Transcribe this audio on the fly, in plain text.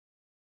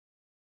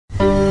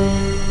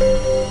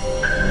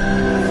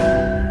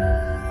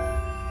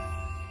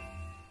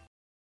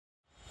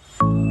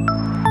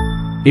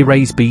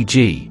Erase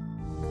BG.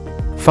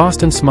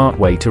 Fast and smart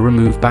way to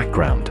remove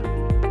background.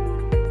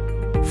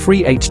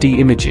 Free HD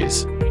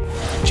images.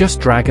 Just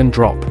drag and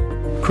drop.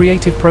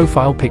 Creative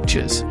profile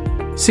pictures.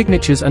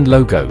 Signatures and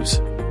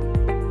logos.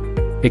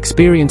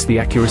 Experience the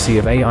accuracy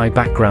of AI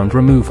background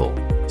removal.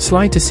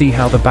 Slide to see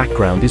how the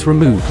background is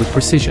removed with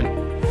precision.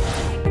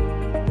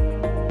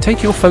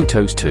 Take your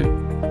photos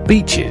to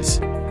beaches,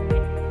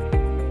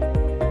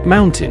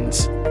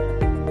 mountains,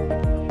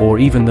 or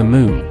even the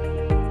moon.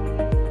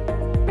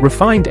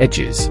 Refined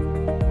edges.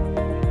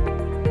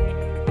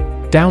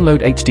 Download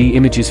HD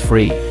images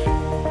free.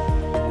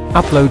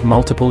 Upload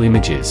multiple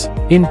images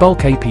in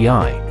bulk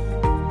API.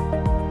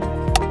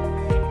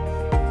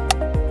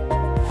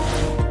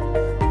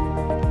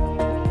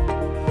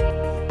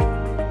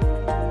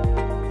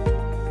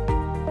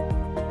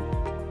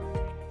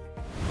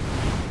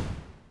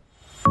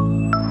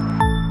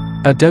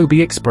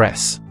 Adobe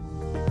Express.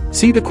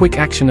 See the quick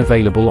action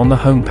available on the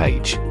home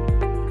page.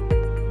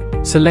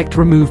 Select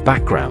Remove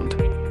Background.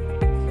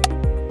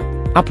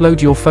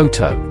 Upload your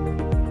photo.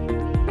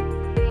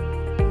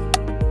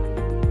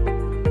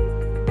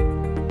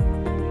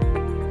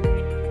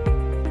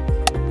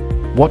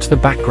 Watch the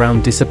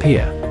background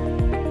disappear.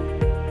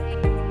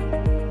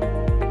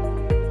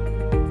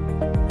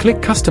 Click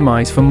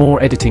Customize for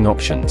more editing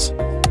options.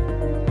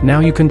 Now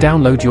you can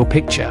download your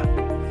picture.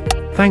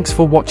 Thanks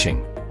for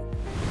watching.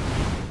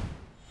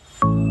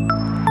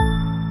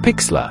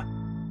 Pixlr.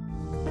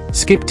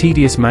 Skip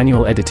tedious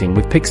manual editing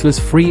with Pixlr's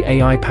free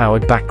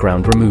AI-powered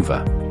background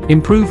remover.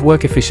 Improve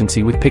work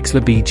efficiency with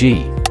Pixlr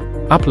BG.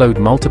 Upload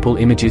multiple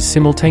images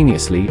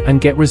simultaneously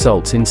and get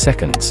results in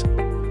seconds.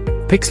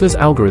 Pixlr's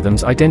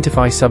algorithms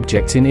identify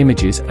subjects in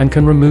images and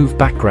can remove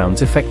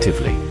backgrounds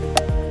effectively.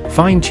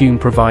 Fine-Tune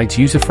provides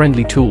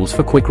user-friendly tools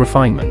for quick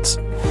refinements.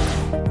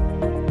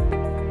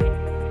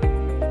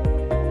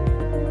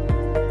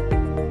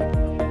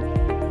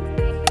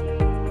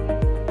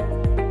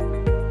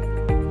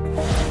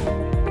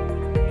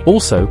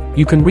 Also,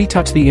 you can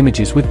retouch the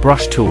images with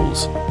brush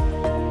tools.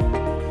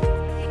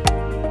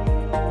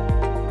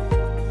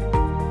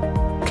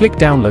 Click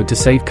Download to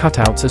save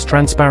cutouts as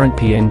transparent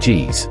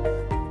PNGs.